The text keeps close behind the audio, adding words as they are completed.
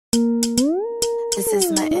This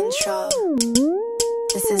is my intro.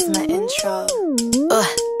 This is my intro.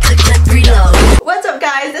 What's up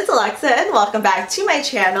guys, it's Alexa and welcome back to my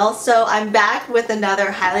channel. So I'm back with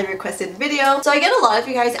another highly requested video. So I get a lot of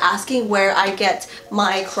you guys asking where I get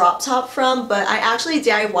my crop top from, but I actually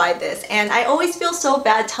DIY'd this and I always feel so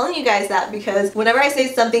bad telling you guys that because whenever I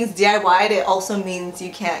say something's DIY'd, it also means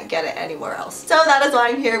you can't get it anywhere else. So that is why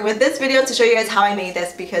I'm here with this video to show you guys how I made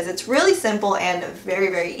this because it's really simple and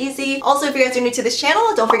very easy. Also, if you guys are new to this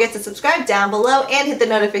channel, don't forget to subscribe down below and hit the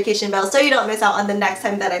notification bell so you don't miss out on the next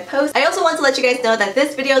time that I post. I also want to let you guys know that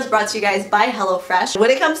this video is brought to you guys by HelloFresh. When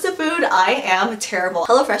it comes to food, I am terrible.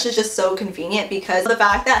 HelloFresh is just so convenient because the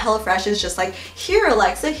fact that HelloFresh is just like, here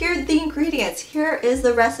Alexa, here are the ingredients, here is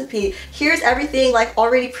the recipe, here's everything like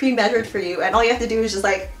already pre-measured for you, and all you have to do is just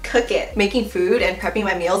like cook it. Making food and prepping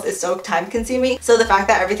my meals is so time consuming, so the fact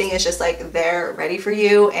that everything is just like there ready for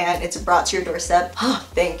you and it's brought to your doorstep, oh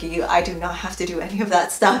thank you, I do not have to do any of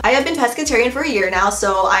that stuff. I have been pescatarian for a year now,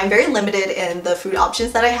 so I'm very limited in the food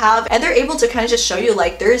options that I have, and they're able to kind of just show you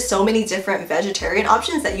like there's so many different vegetarian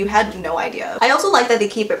options that you had no idea. I also like that they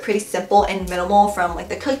keep it pretty simple and minimal, from like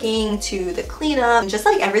the cooking to the cleanup and just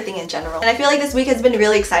like everything in general. And I feel like this week has been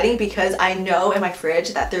really exciting because I know in my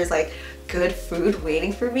fridge that there's like good food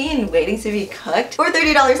waiting for me and waiting to be cooked. For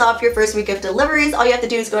 $30 off your first week of deliveries, all you have to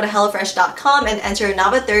do is go to HelloFresh.com and enter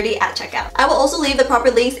Nava30 at checkout. I will also leave the proper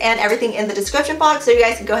links and everything in the description box so you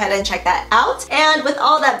guys can go ahead and check that out. And with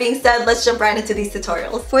all that being said, let's jump right into these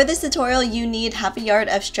tutorials. For this tutorial, you need half a yard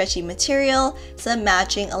of stretchy material, some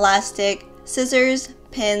matching elastic, scissors,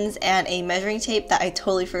 pins, and a measuring tape that I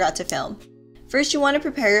totally forgot to film. First, you want to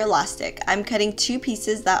prepare your elastic. I'm cutting two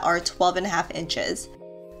pieces that are 12.5 inches.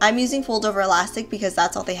 I'm using fold over elastic because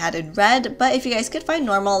that's all they had in red, but if you guys could find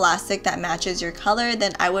normal elastic that matches your color,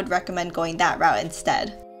 then I would recommend going that route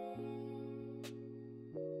instead.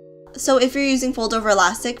 So if you're using fold over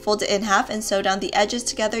elastic, fold it in half and sew down the edges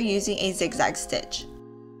together using a zigzag stitch.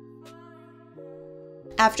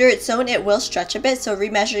 After it's sewn, it will stretch a bit, so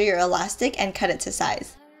remeasure your elastic and cut it to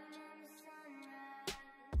size.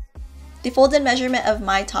 The folded measurement of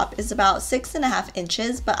my top is about 6.5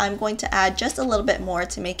 inches, but I'm going to add just a little bit more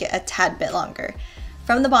to make it a tad bit longer.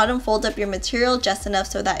 From the bottom, fold up your material just enough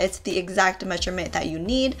so that it's the exact measurement that you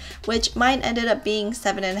need, which mine ended up being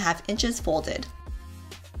 7.5 inches folded.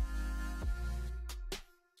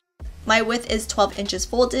 My width is 12 inches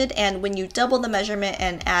folded, and when you double the measurement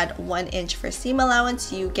and add 1 inch for seam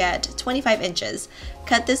allowance, you get 25 inches.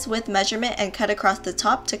 Cut this width measurement and cut across the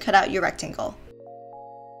top to cut out your rectangle.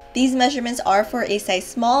 These measurements are for a size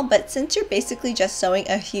small, but since you're basically just sewing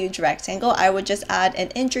a huge rectangle, I would just add an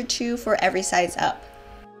inch or two for every size up.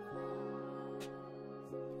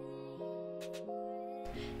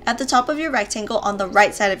 At the top of your rectangle on the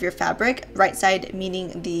right side of your fabric, right side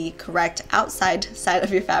meaning the correct outside side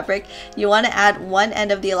of your fabric, you want to add one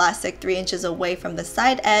end of the elastic 3 inches away from the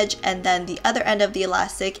side edge and then the other end of the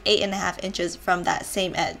elastic 8.5 inches from that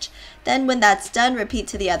same edge. Then when that's done, repeat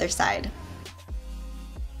to the other side.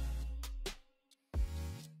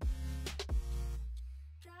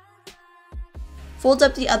 Fold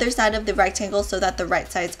up the other side of the rectangle so that the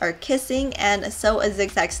right sides are kissing and sew a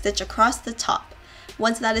zigzag stitch across the top.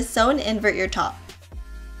 Once that is sewn, invert your top.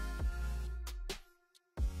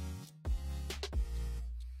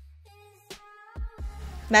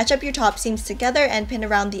 Match up your top seams together and pin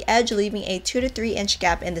around the edge, leaving a 2 to 3 inch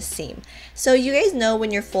gap in the seam. So you guys know when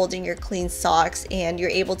you're folding your clean socks and you're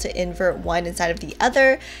able to invert one inside of the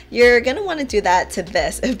other, you're gonna want to do that to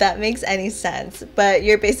this, if that makes any sense. But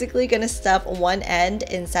you're basically gonna stuff one end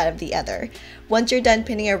inside of the other. Once you're done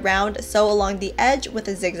pinning around, sew along the edge with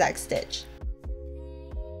a zigzag stitch.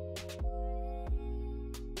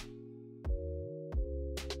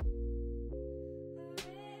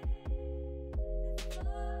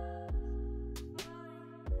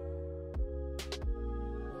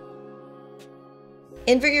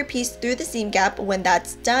 Invert your piece through the seam gap when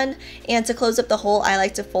that's done, and to close up the hole, I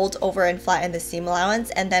like to fold over and flatten the seam allowance,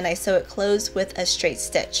 and then I sew it closed with a straight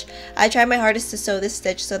stitch. I try my hardest to sew this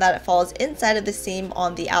stitch so that it falls inside of the seam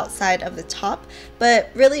on the outside of the top, but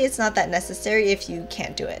really it's not that necessary if you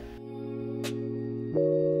can't do it.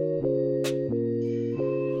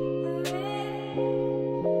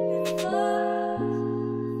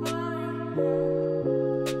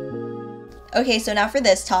 Okay, so now for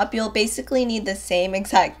this top, you'll basically need the same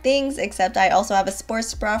exact things, except I also have a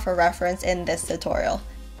sports bra for reference in this tutorial.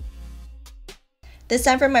 This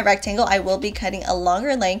time for my rectangle, I will be cutting a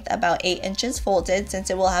longer length, about 8 inches folded, since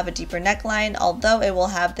it will have a deeper neckline, although it will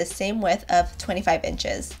have the same width of 25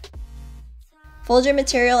 inches. Fold your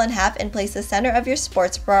material in half and place the center of your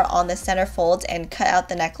sports bra on the center fold and cut out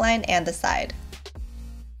the neckline and the side.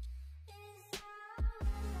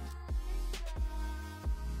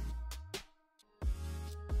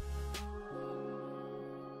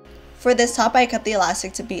 For this top, I cut the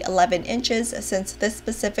elastic to be 11 inches since this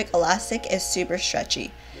specific elastic is super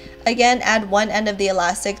stretchy. Again, add one end of the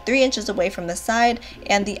elastic 3 inches away from the side,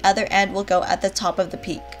 and the other end will go at the top of the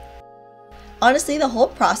peak. Honestly, the whole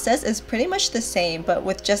process is pretty much the same, but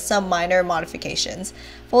with just some minor modifications.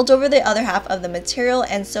 Fold over the other half of the material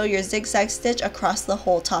and sew your zigzag stitch across the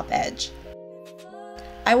whole top edge.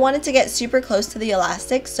 I wanted to get super close to the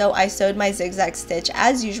elastic, so I sewed my zigzag stitch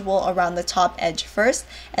as usual around the top edge first,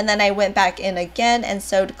 and then I went back in again and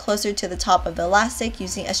sewed closer to the top of the elastic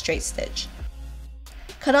using a straight stitch.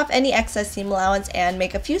 Cut off any excess seam allowance and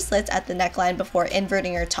make a few slits at the neckline before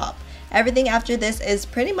inverting your top. Everything after this is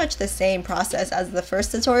pretty much the same process as the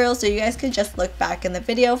first tutorial, so you guys could just look back in the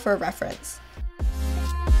video for reference.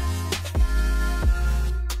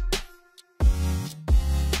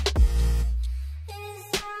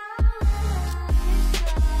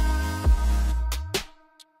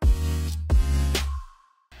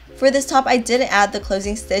 For this top, I didn't add the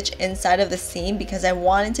closing stitch inside of the seam because I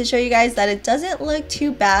wanted to show you guys that it doesn't look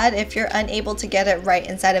too bad if you're unable to get it right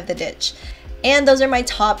inside of the ditch. And those are my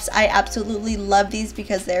tops. I absolutely love these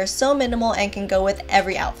because they're so minimal and can go with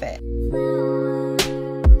every outfit.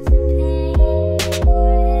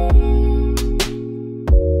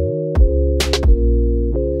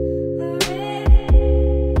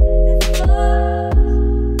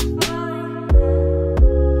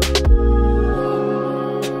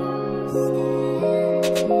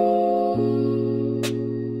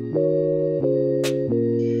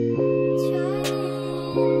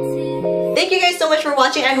 Thank you guys so much for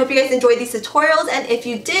watching. I hope you guys enjoyed these tutorials, and if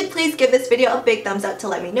you did, please give this video a big thumbs up to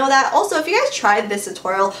let me know that. Also, if you guys tried this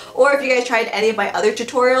tutorial or if you guys tried any of my other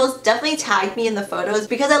tutorials, definitely tag me in the photos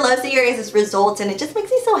because I love seeing your guys' results and it just makes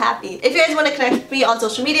me so happy. If you guys want to connect with me on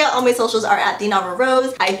social media, all my socials are at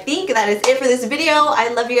thenavarose. I think that is it for this video. I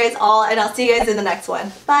love you guys all, and I'll see you guys in the next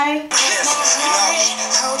one. Bye!